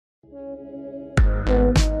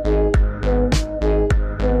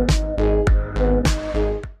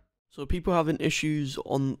So people having issues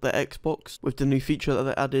on the Xbox with the new feature that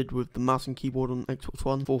they added with the mouse and keyboard on Xbox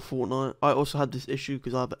One for Fortnite. I also had this issue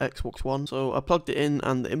because I have an Xbox One. So I plugged it in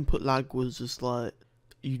and the input lag was just like,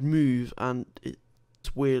 you'd move and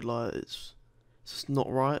it's weird, like it's just not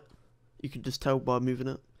right. You can just tell by moving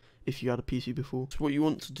it if you had a PC before. So what you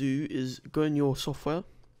want to do is go in your software.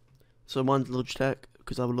 So mine's Logitech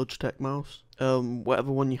because I have a Logitech mouse.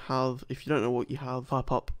 Whatever one you have, if you don't know what you have,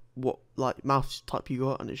 type up what like mouse type you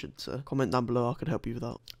got and it should say. Comment down below, I could help you with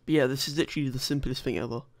that. But yeah, this is literally the simplest thing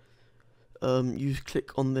ever. You click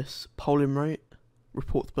on this polling rate,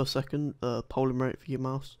 reports per second, polling rate for your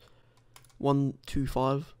mouse,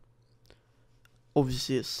 125.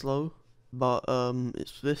 Obviously it's slow, but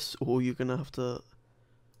it's this, or you're gonna have to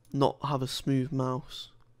not have a smooth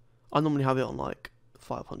mouse. I normally have it on like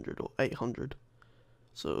 500 or 800,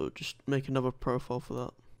 so just make another profile for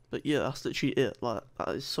that. But yeah, that's literally it. Like, that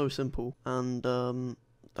is so simple, and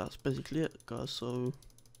that's basically it, guys. So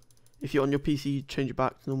if you're on your PC, change it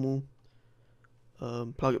back to normal,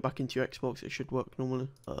 plug it back into your Xbox, it should work normally.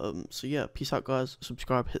 So yeah, peace out, guys.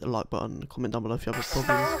 Subscribe, hit the like button, comment down below if you have a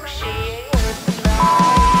problem.